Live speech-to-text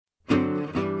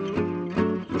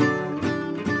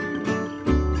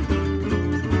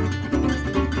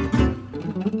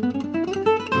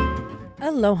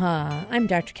Aloha, I'm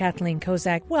Dr. Kathleen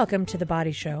Kozak. Welcome to The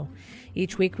Body Show.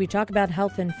 Each week we talk about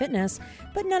health and fitness,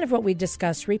 but none of what we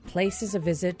discuss replaces a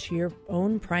visit to your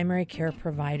own primary care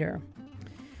provider.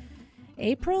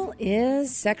 April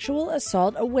is Sexual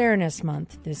Assault Awareness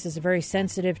Month. This is a very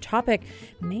sensitive topic,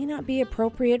 may not be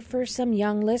appropriate for some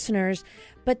young listeners,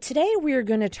 but today we're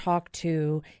going to talk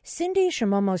to Cindy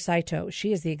Shimomo Saito.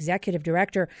 She is the executive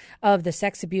director of the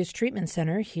Sex Abuse Treatment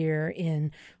Center here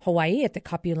in Hawaii at the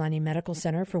Kapiolani Medical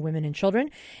Center for Women and Children,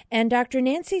 and Dr.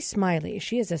 Nancy Smiley.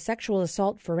 She is a sexual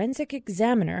assault forensic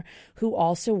examiner who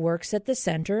also works at the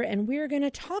center, and we're going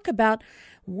to talk about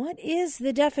what is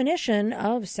the definition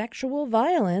of sexual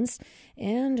violence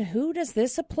and who does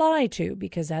this apply to?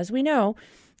 Because as we know,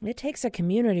 it takes a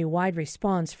community-wide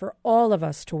response for all of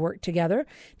us to work together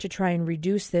to try and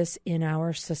reduce this in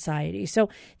our society. So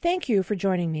thank you for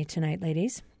joining me tonight,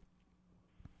 ladies.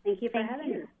 Thank you for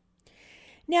having us.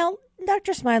 Now,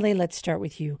 Dr. Smiley, let's start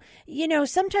with you. You know,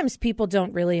 sometimes people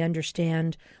don't really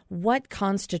understand what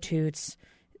constitutes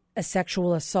a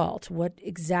sexual assault. What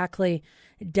exactly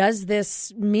does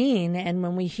this mean? And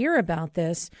when we hear about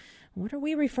this, what are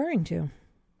we referring to?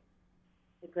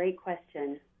 A great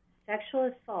question.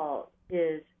 Sexual assault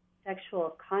is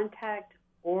sexual contact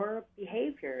or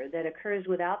behavior that occurs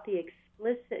without the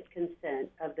explicit consent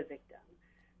of the victim.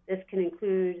 This can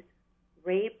include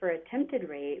rape or attempted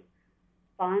rape,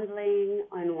 fondling,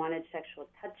 unwanted sexual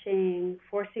touching,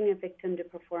 forcing a victim to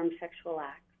perform sexual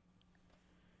acts.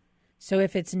 So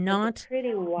if it's not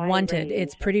wanted, range.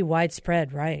 It's pretty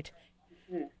widespread, right?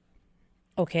 Mm-hmm.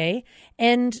 Okay.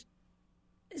 And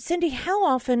Cindy, how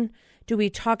often do we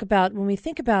talk about, when we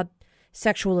think about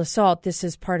sexual assault, this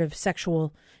is part of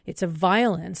it's a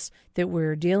violence that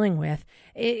we're dealing with.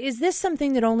 Is this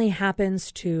something that only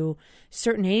happens to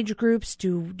certain age groups?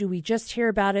 Do we just hear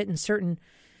about it in certain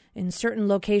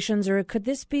locations, or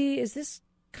is this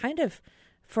kind of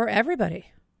for everybody?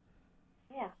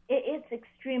 Yeah, it's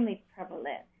extremely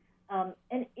prevalent,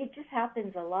 and it just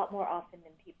happens a lot more often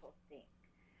than people think.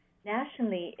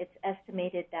 Nationally, it's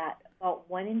estimated that about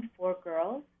 1 in 4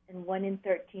 girls and 1 in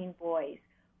 13 boys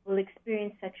will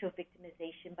experience sexual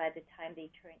victimization by the time they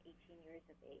turn 18 years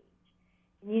of age.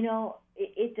 And, you know,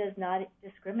 it does not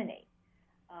discriminate.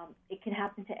 It can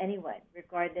happen to anyone,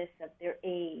 regardless of their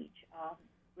age,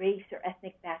 race or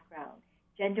ethnic background,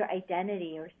 gender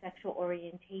identity or sexual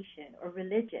orientation, or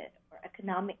religion, or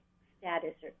economic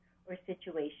status or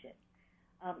situation.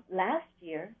 Last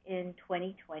year, in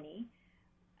 2020,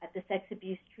 at the Sex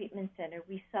Abuse Treatment Center,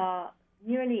 we saw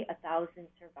nearly 1,000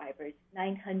 survivors,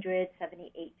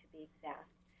 978 to be exact.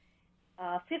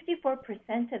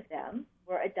 54% of them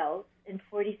were adults and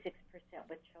 46%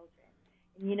 were children.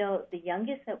 And you know, the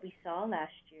youngest that we saw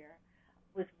last year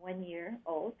was 1 year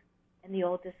old, and the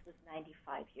oldest was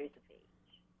 95 years of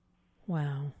age.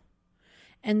 Wow.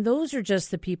 And those are just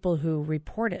the people who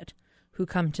report it, who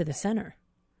come to the center.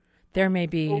 There may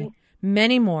be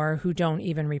many more who don't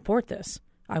even report this,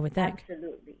 I would think.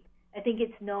 Absolutely. I think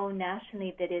it's known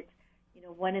nationally that it's, you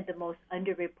know, one of the most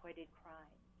underreported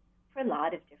crimes for a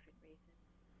lot of different reasons.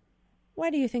 Why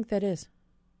do you think that is?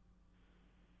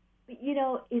 But, you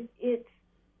know, it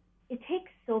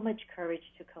takes so much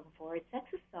courage to come forward. Sex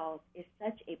assault is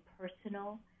such a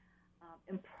personal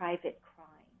and private crime.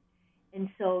 And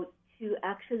so to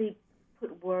actually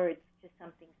put words to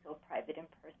something so private and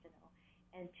personal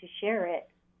and to share it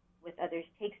with others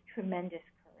takes tremendous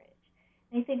courage.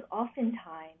 And I think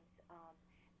oftentimes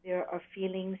there are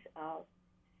feelings of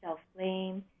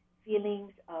self-blame,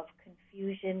 feelings of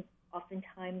confusion.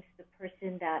 Oftentimes the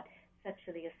person that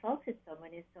sexually assaulted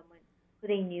someone is someone who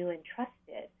they knew and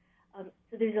trusted.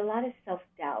 So there's a lot of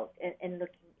self-doubt and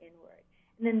looking inward.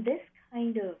 And then this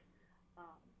kind of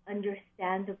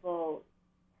understandable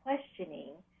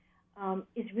questioning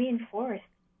is reinforced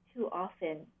too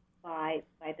often by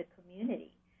the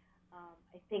community.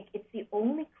 I think it's the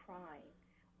only crime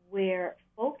where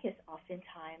focus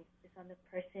oftentimes is on the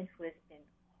person who has been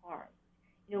harmed.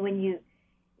 You know, when you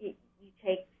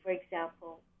take, for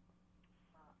example,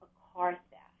 a car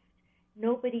theft,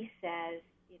 nobody says,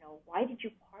 you know, why did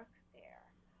you park there?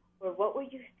 Or what were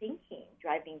you thinking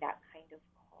driving that kind of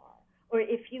car? Or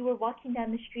if you were walking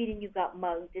down the street and you got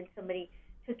mugged and somebody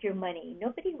took your money,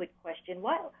 nobody would question,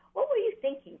 what were you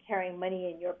thinking carrying money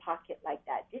in your pocket like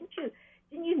that? Didn't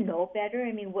you know better?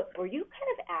 I mean, were you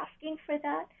kind of asking for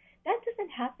that? That doesn't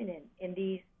happen in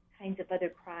these kinds of other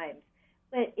crimes.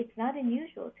 But it's not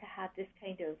unusual to have this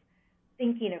kind of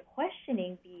thinking or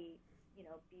questioning be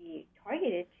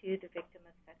targeted to the victim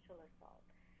of sexual assault.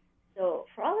 So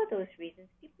for all of those reasons,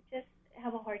 people just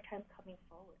have a hard time coming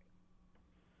forward.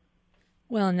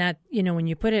 Well, and that, you know, when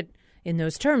you put it in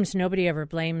those terms. Nobody ever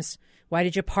blames, why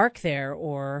did you park there?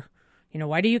 Or,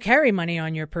 why do you carry money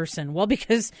on your person? Well,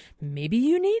 because maybe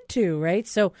you need to, right?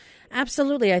 So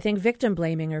absolutely, I think victim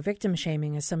blaming or victim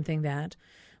shaming is something that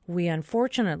we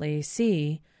unfortunately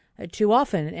see too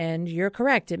often. And you're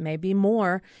correct. It may be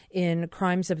more in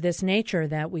crimes of this nature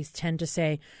that we tend to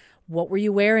say, what were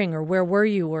you wearing, or where were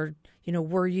you, or,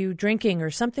 were you drinking, or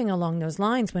something along those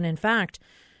lines, when in fact,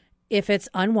 if it's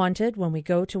unwanted, when we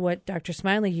go to what Dr.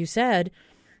 Smiley, you said,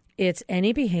 it's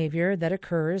any behavior that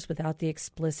occurs without the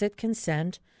explicit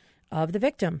consent of the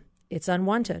victim. It's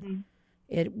unwanted.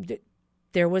 Mm-hmm.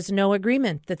 There was no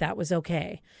agreement that was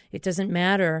okay. It doesn't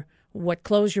matter what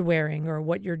clothes you're wearing or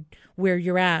where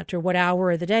you're at or what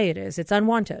hour of the day it is. It's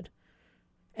unwanted.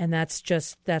 And that's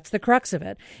the crux of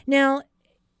it. Now,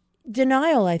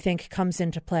 denial, I think, comes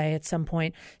into play at some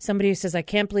point. Somebody who says, I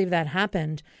can't believe that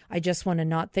happened. I just want to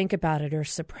not think about it or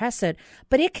suppress it.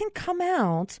 But it can come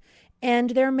out,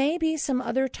 and there may be some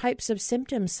other types of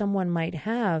symptoms someone might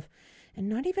have and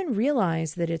not even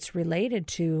realize that it's related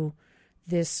to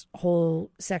this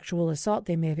whole sexual assault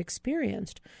they may have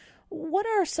experienced. What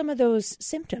are some of those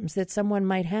symptoms that someone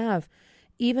might have,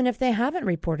 even if they haven't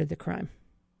reported the crime?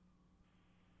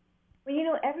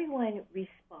 Well, everyone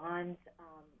responds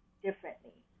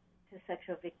differently to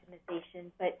sexual victimization,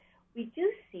 but we do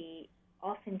see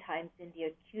oftentimes in the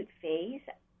acute phase,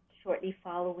 shortly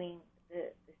following the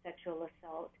sexual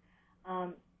assault,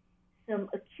 some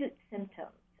acute symptoms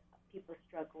people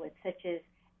struggle with, such as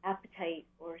appetite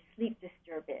or sleep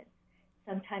disturbance.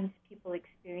 Sometimes people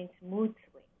experience mood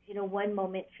swings. One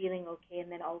moment feeling okay,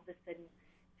 and then all of a sudden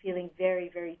feeling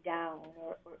very, very down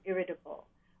or irritable.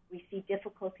 We see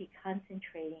difficulty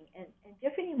concentrating and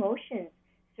different emotions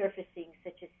surfacing,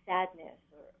 such as sadness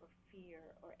or fear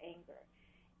or anger.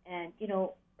 And,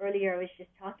 earlier I was just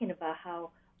talking about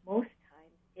how most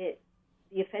times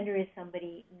the offender is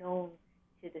somebody known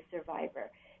to the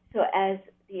survivor. So as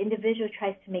the individual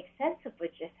tries to make sense of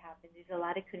what just happened, there's a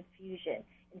lot of confusion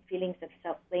and feelings of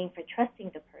self-blame for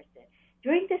trusting the person.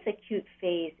 During this acute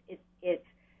phase, it's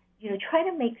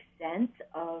trying to make sense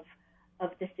of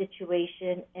the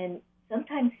situation, and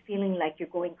sometimes feeling like you're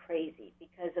going crazy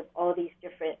because of all these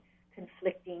different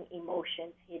conflicting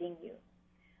emotions hitting you.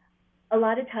 A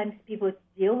lot of times people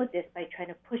deal with this by trying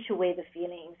to push away the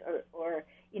feelings or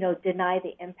deny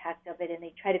the impact of it, and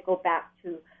they try to go back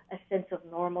to a sense of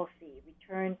normalcy,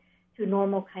 return to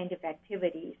normal kind of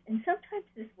activities. And sometimes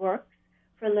this works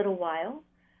for a little while,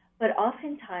 but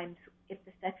oftentimes if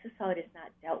the sex assault is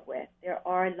not dealt with, there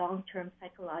are long-term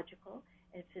psychological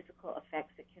and physical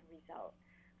effects that can result.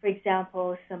 For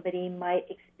example, somebody might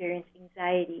experience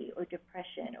anxiety or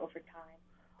depression over time,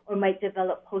 or might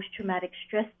develop post-traumatic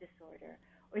stress disorder,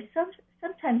 or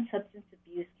sometimes substance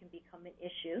abuse can become an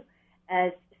issue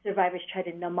as survivors try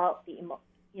to numb out the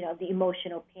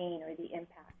emotional pain or the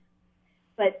impact.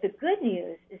 But the good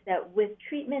news is that with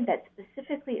treatment that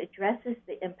specifically addresses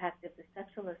the impact of the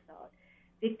sexual assault,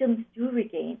 victims do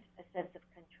regain a sense of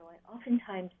control, and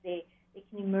oftentimes they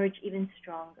can emerge even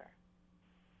stronger.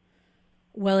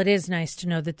 Well, it is nice to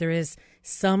know that there is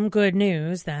some good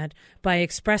news, that by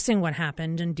expressing what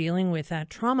happened and dealing with that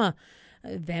trauma,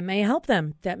 that may help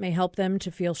them. That may help them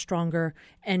to feel stronger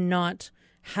and not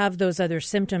have those other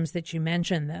symptoms that you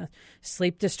mentioned, the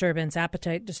sleep disturbance,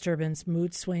 appetite disturbance,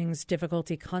 mood swings,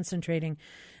 difficulty concentrating.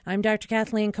 I'm Dr.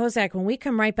 Kathleen Kozak. When we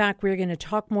come right back, we're going to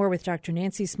talk more with Dr.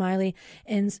 Nancy Smiley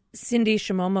and Cindy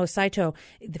Shimomo Saito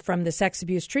from the Sex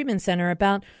Abuse Treatment Center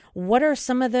about what are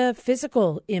some of the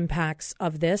physical impacts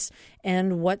of this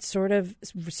and what sort of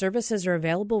services are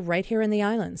available right here in the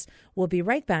islands. We'll be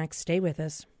right back. Stay with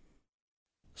us.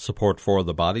 Support for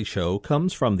The Body Show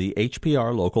comes from the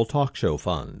HPR Local Talk Show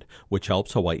Fund, which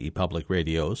helps Hawaii Public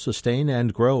Radio sustain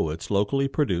and grow its locally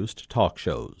produced talk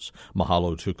shows.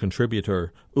 Mahalo to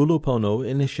contributor Ulupono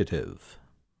Initiative.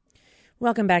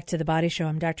 Welcome back to The Body Show.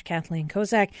 I'm Dr. Kathleen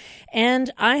Kozak,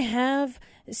 and I have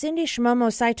Cindy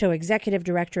Shimomo Saito, Executive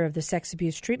Director of the Sex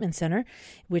Abuse Treatment Center,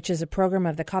 which is a program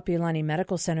of the Kapiolani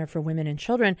Medical Center for Women and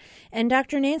Children, and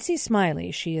Dr. Nancy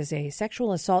Smiley. She is a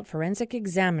sexual assault forensic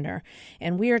examiner,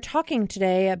 and we are talking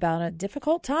today about a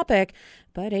difficult topic,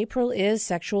 but April is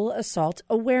Sexual Assault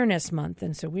Awareness Month,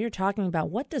 and so we are talking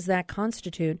about what does that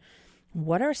constitute.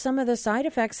 What are some of the side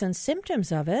effects and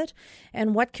symptoms of it?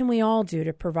 And what can we all do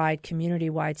to provide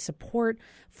community-wide support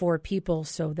for people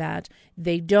so that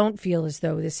they don't feel as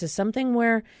though this is something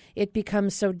where it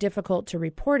becomes so difficult to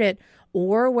report it,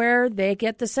 or where they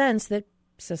get the sense that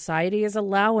society is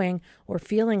allowing or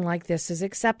feeling like this is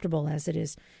acceptable, as it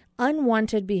is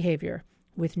unwanted behavior.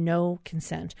 with no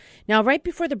consent. Now, right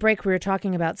before the break, we were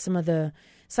talking about some of the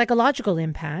psychological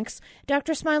impacts.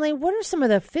 Dr. Smiley, what are some of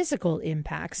the physical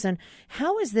impacts, and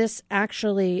how is this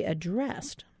actually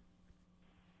addressed?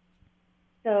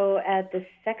 So at the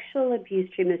Sexual Abuse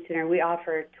Treatment Center, we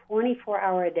offer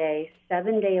 24-hour-a-day,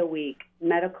 7-day-a-week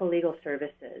medical legal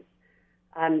services.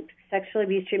 Sexual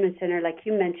Abuse Treatment Center, like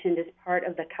you mentioned, is part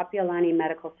of the Kapiolani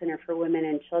Medical Center for Women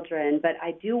and Children, but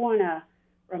I do want to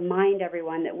remind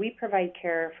everyone that we provide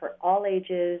care for all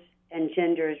ages and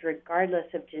genders,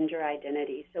 regardless of gender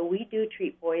identity. So we do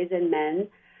treat boys and men,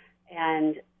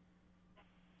 and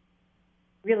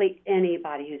really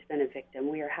anybody who's been a victim.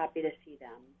 We are happy to see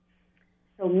them.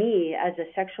 So me, as a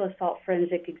sexual assault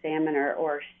forensic examiner,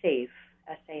 or SAFE,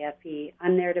 S-A-F-E,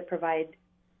 I'm there to provide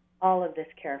all of this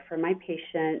care for my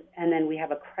patient, and then we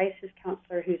have a crisis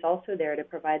counselor who's also there to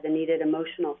provide the needed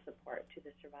emotional support to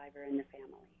the survivor and the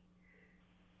family.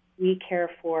 We care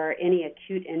for any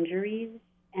acute injuries,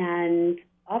 and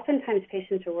oftentimes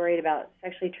patients are worried about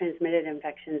sexually transmitted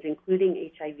infections, including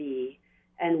HIV,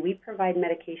 and we provide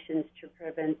medications to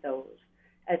prevent those,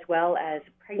 as well as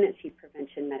pregnancy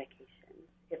prevention medications,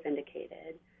 if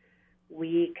indicated.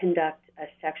 We conduct a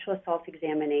sexual assault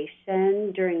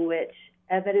examination during which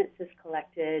evidence is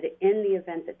collected in the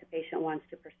event that the patient wants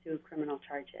to pursue criminal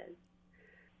charges.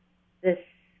 This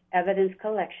evidence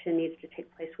collection needs to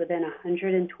take place within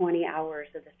 120 hours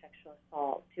of the sexual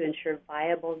assault to ensure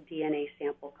viable DNA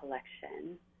sample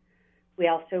collection. We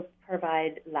also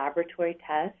provide laboratory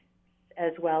tests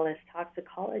as well as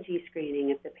toxicology screening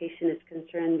if the patient is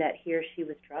concerned that he or she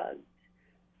was drugged.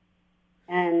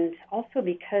 And also,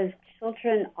 because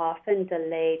children often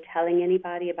delay telling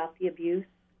anybody about the abuse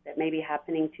that may be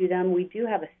happening to them, we do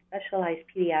have a specialized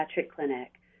pediatric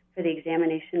clinic for the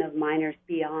examination of minors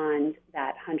beyond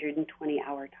that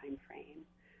 120-hour time frame.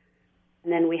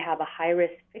 And then we have a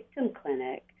high-risk victim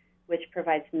clinic, which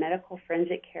provides medical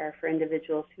forensic care for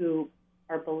individuals who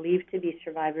are believed to be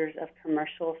survivors of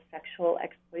commercial sexual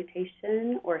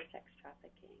exploitation or sex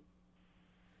trafficking.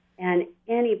 And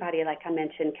anybody, like I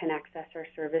mentioned, can access our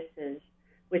services,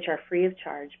 which are free of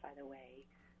charge, by the way.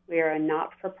 We are a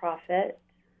not-for-profit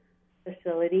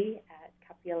facility at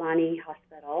Kapiolani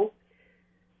Hospital.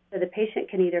 So the patient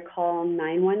can either call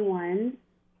 911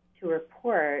 to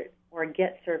report or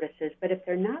get services, but if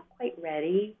they're not quite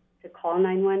ready to call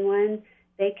 911,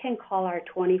 they can call our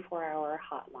 24-hour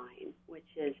hotline,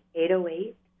 which is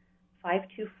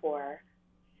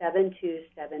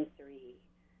 808-524-7273,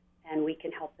 and we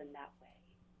can help them that way.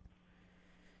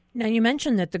 Now, you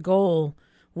mentioned that the goal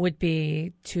would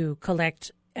be to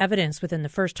collect evidence within the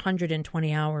first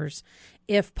 120 hours,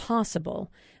 if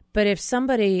possible. But if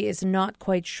somebody is not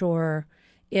quite sure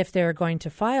if they're going to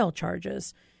file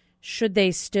charges, should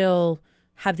they still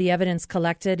have the evidence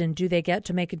collected, and do they get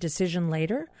to make a decision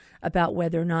later about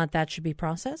whether or not that should be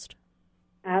processed?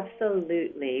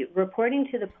 Absolutely. Reporting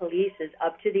to the police is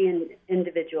up to the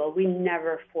individual. We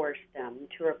never force them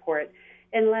to report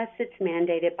unless it's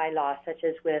mandated by law, such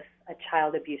as with a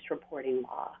child abuse reporting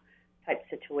law type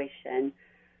situation.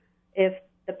 If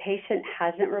the patient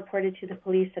hasn't reported to the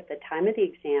police at the time of the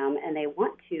exam and they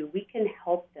want to, we can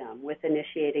help them with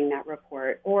initiating that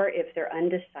report. Or if they're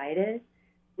undecided,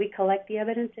 we collect the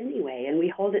evidence anyway, and we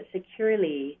hold it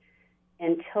securely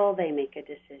until they make a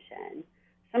decision.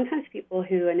 Sometimes people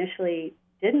who initially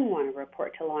didn't want to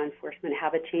report to law enforcement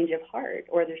have a change of heart,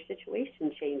 or their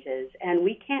situation changes, and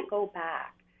we can't go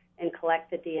back and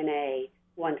collect the DNA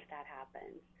once that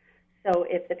happens. So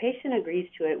if the patient agrees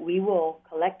to it, we will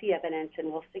collect the evidence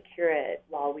and we'll secure it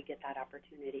while we get that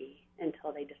opportunity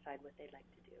until they decide what they'd like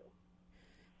to do.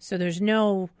 So there's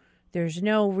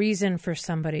no reason for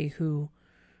somebody who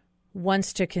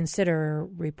wants to consider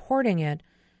reporting it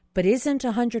but isn't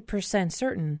 100%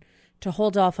 certain to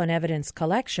hold off on evidence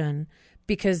collection,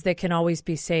 because they can always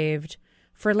be saved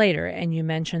for later. And you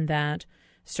mentioned that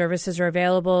services are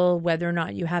available, whether or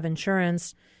not you have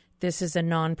insurance. This is a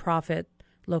nonprofit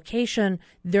location.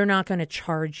 They're not going to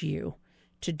charge you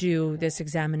to do this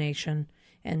examination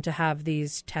and to have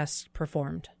these tests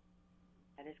performed.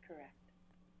 That is correct.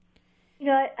 You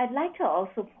know, I'd like to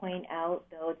also point out,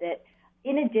 though, that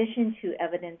in addition to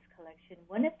evidence collection,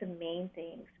 one of the main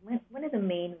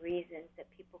reasons that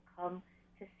people come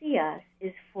to see us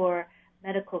is for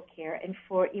medical care and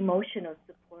for emotional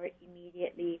support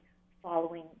immediately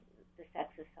following the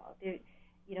sex assault.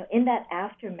 In that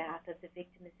aftermath of the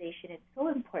victimization, it's so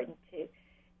important to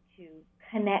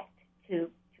connect to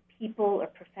people or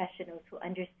professionals who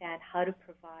understand how to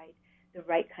provide the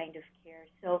right kind of care.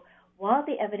 So while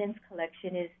the evidence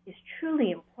collection is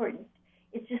truly important,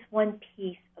 it's just one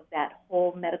piece of that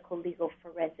whole medical legal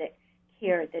forensic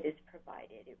care that that is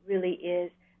provided. It really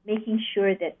is making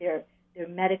sure that they're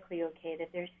medically okay, that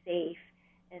they're safe,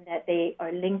 and that they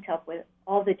are linked up with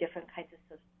all the different kinds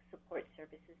of support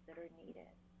services that are needed.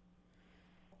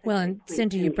 Well, and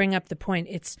Cindy, you bring up the point.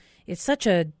 It's such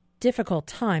a difficult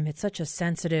time. It's such a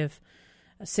sensitive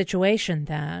situation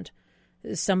that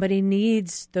somebody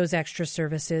needs those extra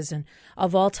services, and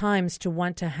of all times to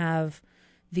want to have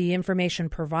the information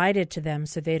provided to them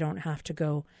so they don't have to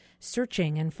go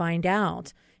searching and find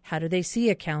out. How do they see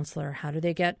a counselor? How do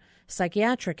they get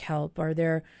psychiatric help? Are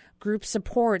there group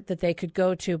support that they could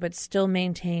go to but still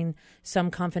maintain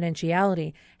some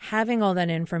confidentiality? Having all that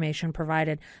information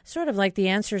provided, sort of like the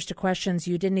answers to questions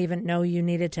you didn't even know you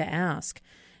needed to ask.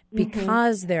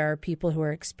 Because there are people who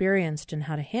are experienced in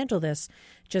how to handle this,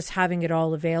 just having it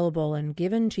all available and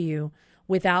given to you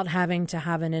without having to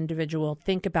have an individual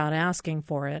think about asking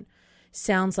for it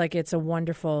sounds like it's a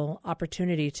wonderful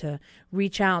opportunity to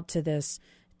reach out to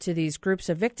these groups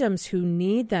of victims who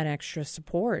need that extra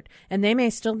support, and they may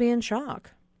still be in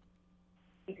shock.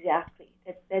 Exactly.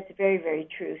 That's very, very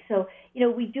true. So,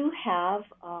 we do have,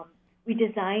 we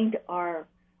designed our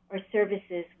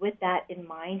services with that in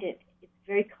mind. It's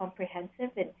very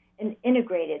comprehensive and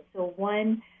integrated. So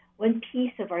one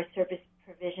piece of our service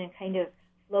provision kind of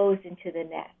flows into the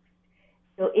next.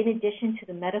 So in addition to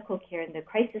the medical care and the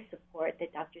crisis support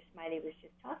that Dr. Smiley was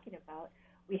just talking about,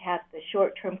 we have the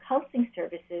short-term counseling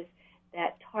services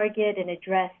that target and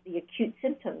address the acute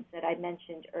symptoms that I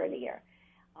mentioned earlier.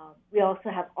 We also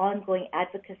have ongoing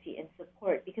advocacy and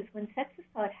support, because when sex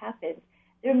assault happens,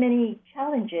 there are many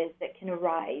challenges that can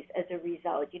arise as a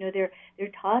result.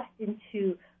 They're tossed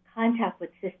into contact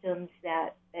with systems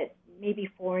that may be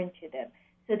foreign to them.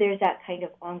 So there's that kind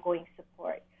of ongoing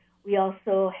support. We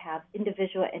also have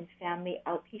individual and family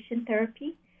outpatient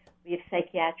therapy. We have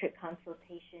psychiatric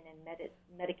consultation and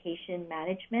medication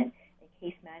management and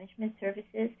case management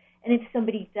services. And if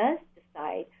somebody does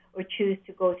decide or choose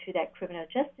to go through that criminal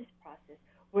justice process,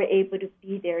 we're able to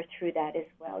be there through that as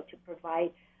well, to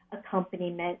provide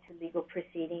accompaniment to legal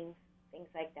proceedings, things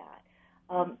like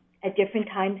that. At different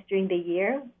times during the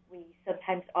year, we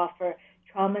sometimes offer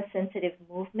trauma-sensitive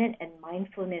movement and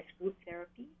mindfulness group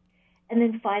therapy. And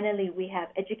then finally, we have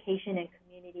education and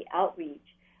community outreach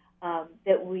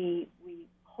that we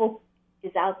hope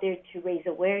is out there to raise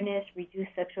awareness, reduce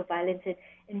sexual violence,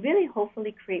 and really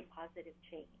hopefully create positive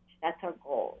change. That's our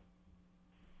goal.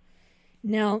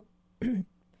 Now,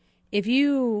 if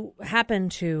you happen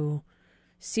to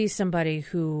see somebody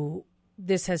who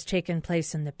this has taken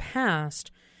place in the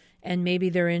past, and maybe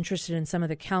they're interested in some of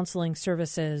the counseling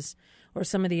services or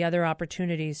some of the other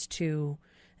opportunities to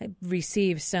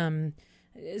receive some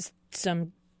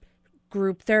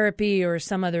group therapy or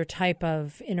some other type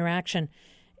of interaction,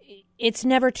 it's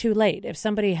never too late. If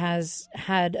somebody has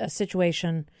had a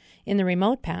situation in the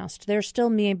remote past, there still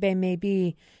may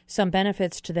be some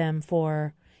benefits to them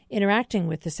for interacting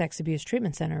with the Sex Abuse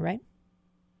Treatment Center, right?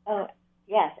 Oh,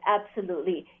 yes,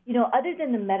 absolutely. Other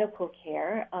than the medical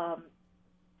care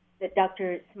that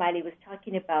Dr. Smiley was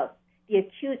talking about, the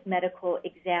acute medical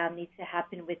exam needs to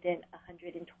happen within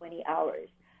 120 hours.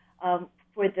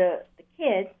 For the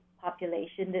kids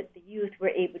population, the youth, we're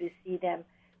able to see them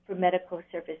for medical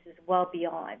services well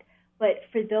beyond. But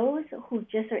for those who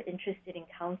just are interested in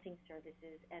counseling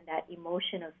services and that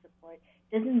emotional support,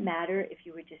 it doesn't matter if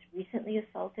you were just recently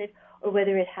assaulted or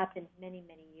whether it happened many,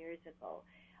 many years ago.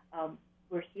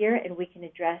 We're here and we can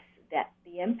address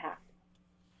the impact,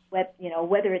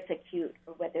 whether it's acute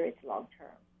or whether it's long-term.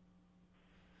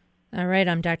 All right,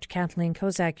 I'm Dr. Kathleen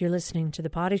Kozak. You're listening to The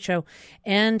Body Show,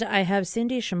 and I have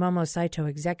Cindy Shimomo Saito,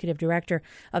 Executive Director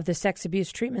of the Sex Abuse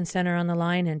Treatment Center, on the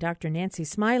line, and Dr. Nancy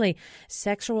Smiley,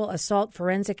 Sexual Assault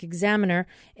Forensic Examiner.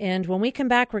 And when we come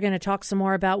back, we're going to talk some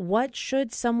more about what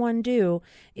should someone do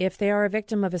if they are a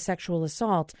victim of a sexual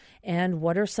assault, and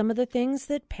what are some of the things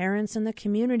that parents in the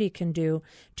community can do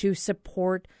to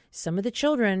support some of the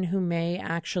children who may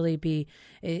actually be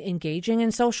engaging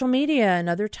in social media and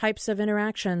other types of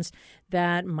interactions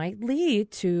that might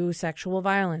lead to sexual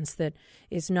violence that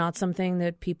is not something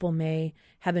that people may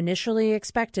have initially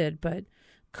expected, but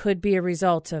could be a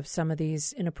result of some of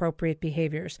these inappropriate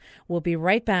behaviors. We'll be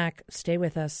right back. Stay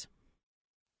with us.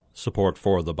 Support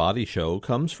for The Body Show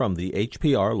comes from the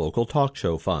HPR Local Talk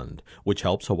Show Fund, which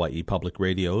helps Hawaii Public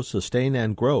Radio sustain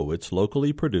and grow its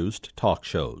locally produced talk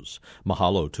shows.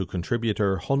 Mahalo to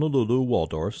contributor Honolulu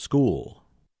Waldorf School.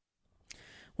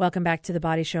 Welcome back to The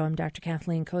Body Show. I'm Dr.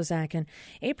 Kathleen Kozak, and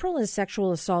April is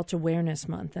Sexual Assault Awareness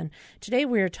Month. And today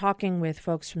we are talking with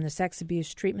folks from the Sex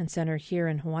Abuse Treatment Center here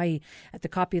in Hawaii at the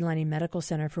Kapiolani Medical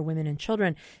Center for Women and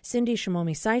Children. Cindy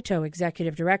Shimomi Saito,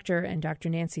 Executive Director, and Dr.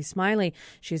 Nancy Smiley.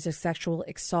 She's a sexual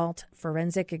assault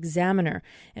forensic examiner.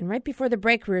 And right before the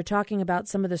break, we were talking about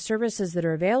some of the services that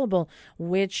are available,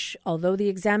 which, although the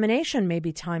examination may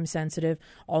be time sensitive,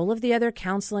 all of the other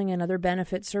counseling and other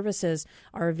benefit services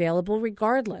are available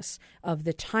regardless of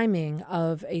the timing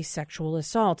of a sexual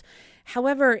assault.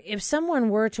 However, if someone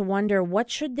were to wonder what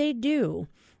should they do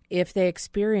if they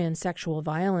experience sexual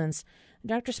violence,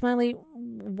 Dr. Smiley,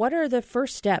 what are the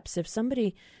first steps if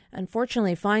somebody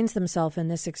unfortunately finds themselves in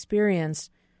this experience?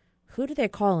 Who do they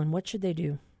call and what should they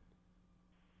do?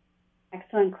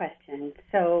 Excellent question.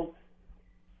 So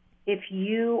if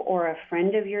you or a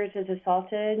friend of yours is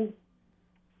assaulted,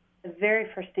 the very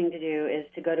first thing to do is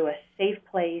to go to a safe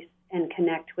place and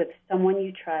connect with someone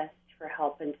you trust for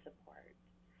help and support.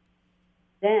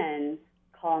 Then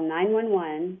call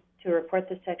 911 to report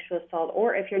the sexual assault,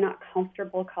 or if you're not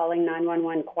comfortable calling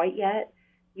 911 quite yet,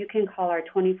 you can call our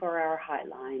 24-hour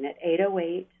hotline at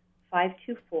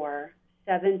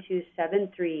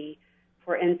 808-524-7273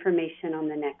 for information on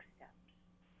the next steps.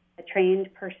 A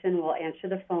trained person will answer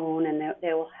the phone and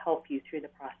they will help you through the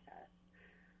process.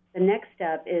 The next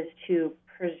step is to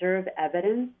preserve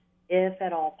evidence if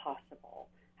at all possible.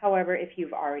 However, if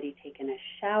you've already taken a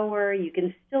shower, you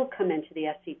can still come into the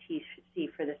SCTC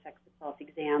for the sex assault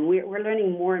exam. We're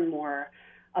learning more and more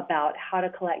about how to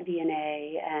collect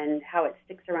DNA and how it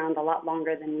sticks around a lot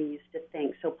longer than we used to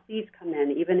think. So please come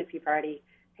in, even if you've already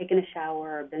taken a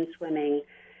shower or been swimming.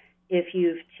 If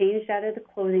you've changed out of the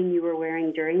clothing you were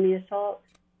wearing during the assault,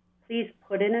 please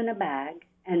put it in a bag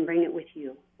and bring it with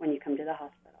you when you come to the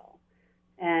hospital.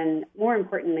 And more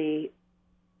importantly,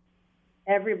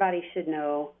 everybody should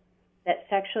know that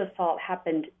sexual assault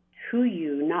happened to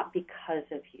you, not because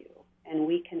of you, and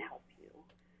we can help you.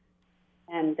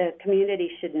 And the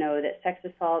community should know that sex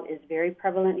assault is very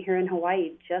prevalent here in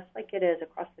Hawaii, just like it is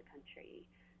across the country.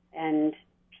 And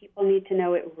people need to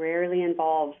know it rarely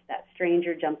involves that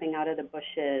stranger jumping out of the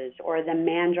bushes or the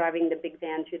man driving the big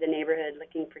van through the neighborhood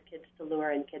looking for kids to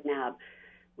lure and kidnap.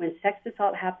 When sex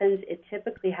assault happens, it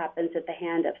typically happens at the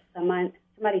hand of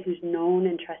somebody who's known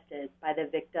and trusted by the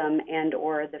victim and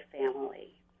or the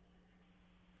family.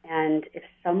 And if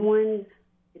someone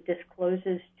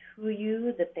discloses to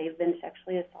you that they've been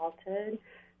sexually assaulted,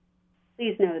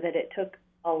 please know that it took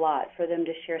a lot for them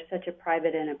to share such a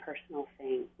private and a personal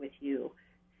thing with you.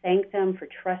 Thank them for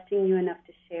trusting you enough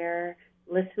to share,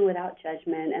 listen without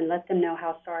judgment, and let them know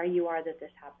how sorry you are that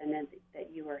this happened and that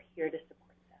you are here to support them.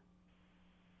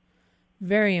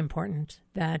 Very important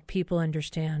that people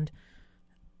understand.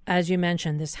 As you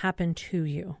mentioned, this happened to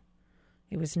you.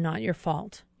 It was not your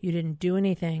fault. You didn't do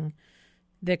anything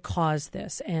that caused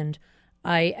this. And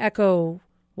I echo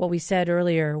what we said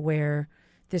earlier, where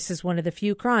this is one of the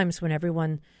few crimes when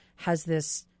everyone has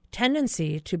this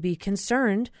tendency to be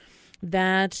concerned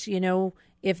that,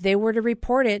 if they were to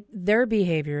report it, their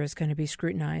behavior is going to be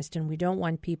scrutinized. And we don't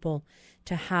want people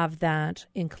to have that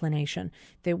inclination,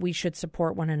 that we should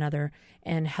support one another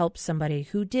and help somebody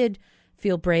who did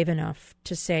feel brave enough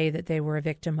to say that they were a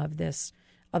victim of this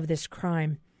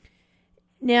crime.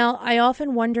 Now, I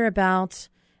often wonder about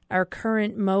our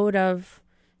current mode of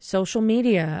social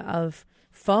media, of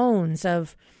phones,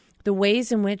 of the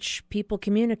ways in which people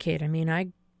communicate. I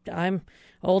mean, I'm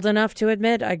old enough to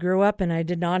admit I grew up and I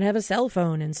did not have a cell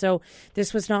phone. And so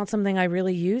this was not something I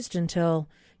really used until,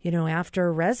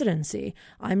 after residency.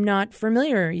 I'm not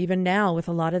familiar even now with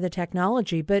a lot of the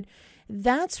technology, but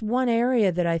that's one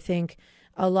area that I think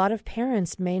a lot of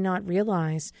parents may not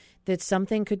realize, that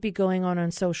something could be going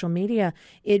on social media.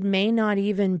 It may not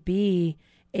even be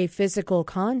a physical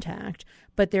contact,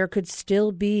 but there could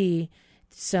still be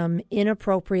some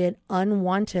inappropriate,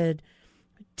 unwanted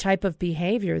type of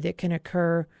behavior that can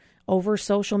occur over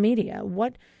social media.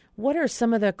 What are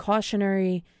some of the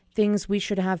cautionary things we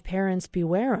should have parents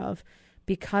beware of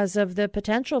because of the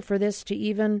potential for this to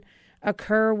even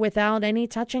occur without any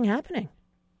touching happening?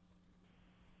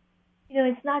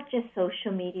 It's not just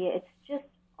social media, it's just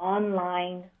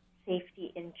online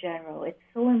safety in general. It's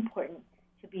so important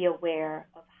to be aware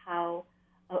of how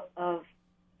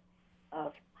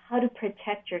to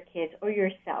protect your kids or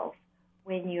yourself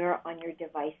when you're on your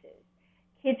devices.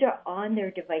 Kids are on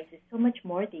their devices so much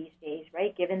more these days,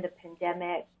 right? Given the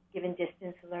pandemic, given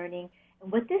distance learning.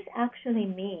 And what this actually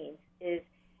means is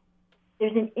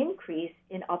there's an increase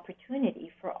in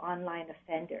opportunity for online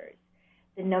offenders.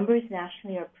 The numbers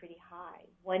nationally are pretty high.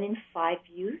 1 in 5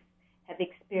 youth have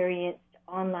experienced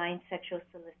online sexual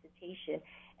solicitation,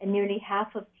 and nearly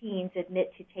half of teens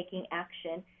admit to taking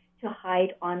action to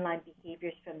hide online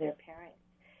behaviors from their parents.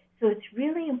 So it's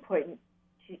really important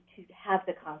to have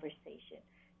the conversation,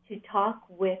 to talk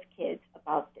with kids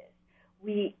about this.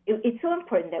 It's so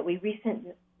important that we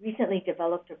recently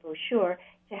developed a brochure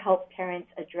to help parents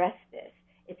address this.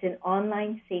 It's an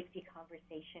online safety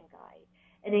conversation guide,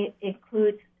 and it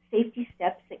includes safety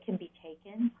steps that can be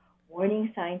taken,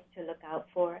 warning signs to look out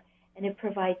for, and it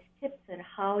provides tips on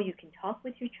how you can talk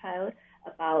with your child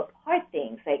about hard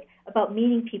things, like about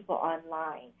meeting people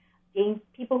online,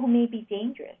 people who may be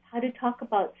dangerous, how to talk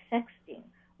about sexting,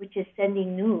 which is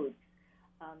sending nudes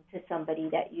to somebody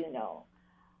that you know,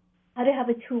 how to have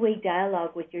a two-way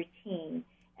dialogue with your teen,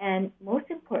 and most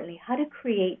importantly, how to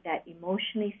create that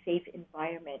emotionally safe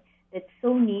environment that's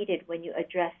so needed when you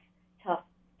address tough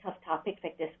topics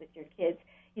like this with your kids.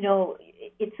 You know,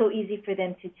 it's so easy for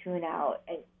them to tune out.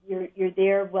 You're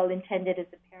there, well-intended as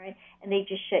a parent, and they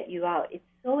just shut you out. It's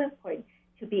so important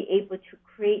to be able to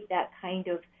create that kind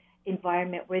of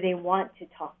environment where they want to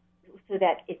talk, so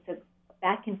that it's a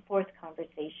back-and-forth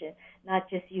conversation, not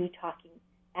just you talking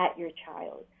at your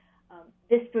child.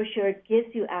 This brochure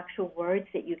gives you actual words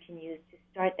that you can use to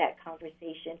start that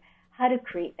conversation, how to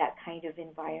create that kind of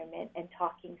environment and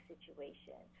talking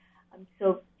situation.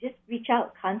 So just reach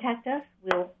out, contact us.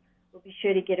 We'll be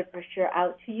sure to get a brochure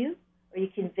out to you, or you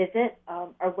can visit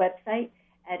our website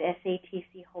at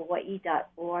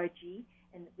satchawaii.org,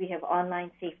 and we have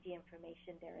online safety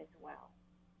information there as well.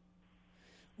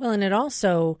 Well, and it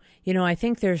also, I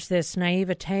think there's this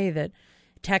naivete that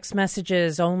text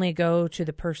messages only go to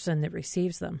the person that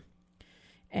receives them,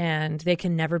 and they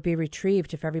can never be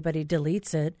retrieved if everybody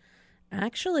deletes it.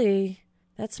 Actually,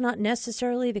 that's not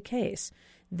necessarily the case.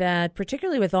 That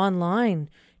particularly with online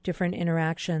different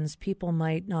interactions, people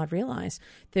might not realize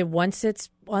that once it's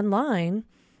online,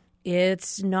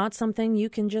 it's not something you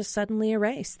can just suddenly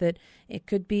erase, that it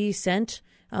could be sent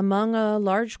among a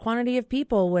large quantity of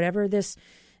people, whatever this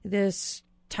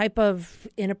type of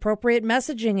inappropriate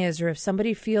messaging is, or if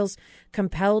somebody feels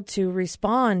compelled to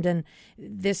respond and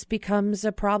this becomes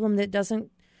a problem that doesn't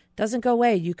go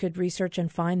away, you could research and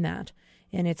find that.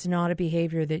 And it's not a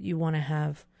behavior that you want to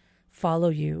have follow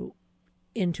you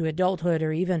into adulthood,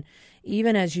 or even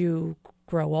as you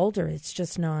grow older. It's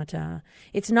just not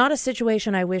it's not a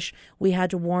situation I wish we had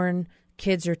to warn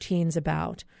kids or teens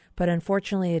about, but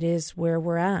unfortunately it is where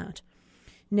we're at.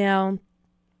 Now,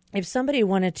 if somebody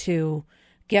wanted to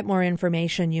get more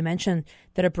information, you mentioned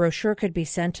that a brochure could be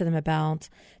sent to them about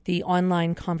the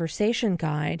online conversation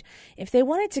guide. If they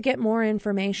wanted to get more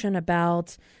information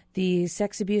about the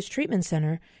Sex Abuse Treatment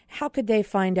Center, how could they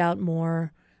find out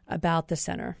more about the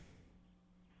center?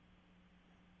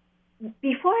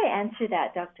 Before I answer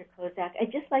that, Dr. Kozak,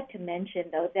 I'd just like to mention,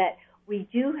 though, that we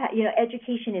do have,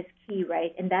 education is key,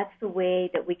 right? And that's the way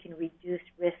that we can reduce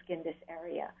risk in this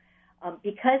area.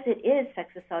 Because it is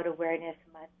Sex Assault Awareness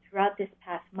Month, throughout this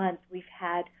past month, we've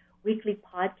had weekly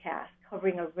podcasts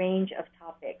covering a range of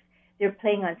topics. They're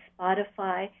playing on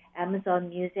Spotify, Amazon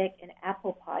Music, and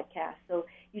Apple Podcasts. So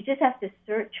you just have to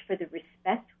search for the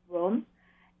Respect Room,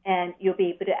 and you'll be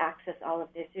able to access all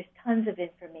of this. There's tons of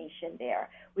information there.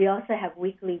 We also have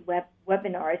weekly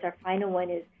webinars. Our final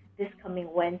one is this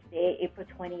coming Wednesday, April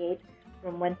 28th,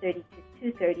 from 1:30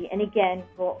 to 2:30. And again,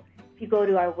 if you go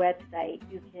to our website,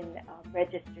 you can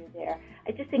register there.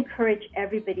 I just encourage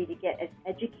everybody to get as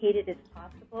educated as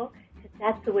possible, because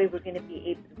that's the way we're going to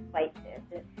be able to fight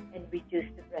this and reduce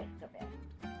the risk of it.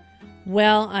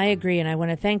 Well, I agree, and I want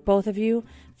to thank both of you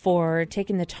for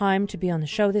taking the time to be on the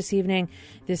show this evening.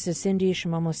 This is Cindy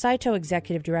Shimomo Saito,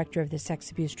 Executive Director of the Sex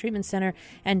Abuse Treatment Center,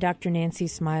 and Dr. Nancy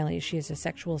Smiley. She is a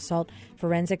sexual assault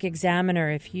forensic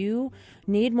examiner. If you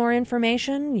need more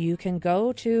information, you can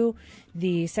go to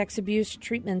the Sex Abuse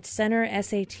Treatment Center,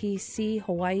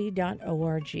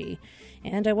 satchawaii.org.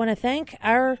 And I want to thank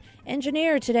our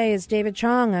engineer today is David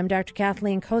Chong. I'm Dr.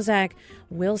 Kathleen Kozak.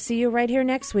 We'll see you right here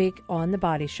next week on The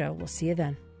Body Show. We'll see you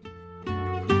then.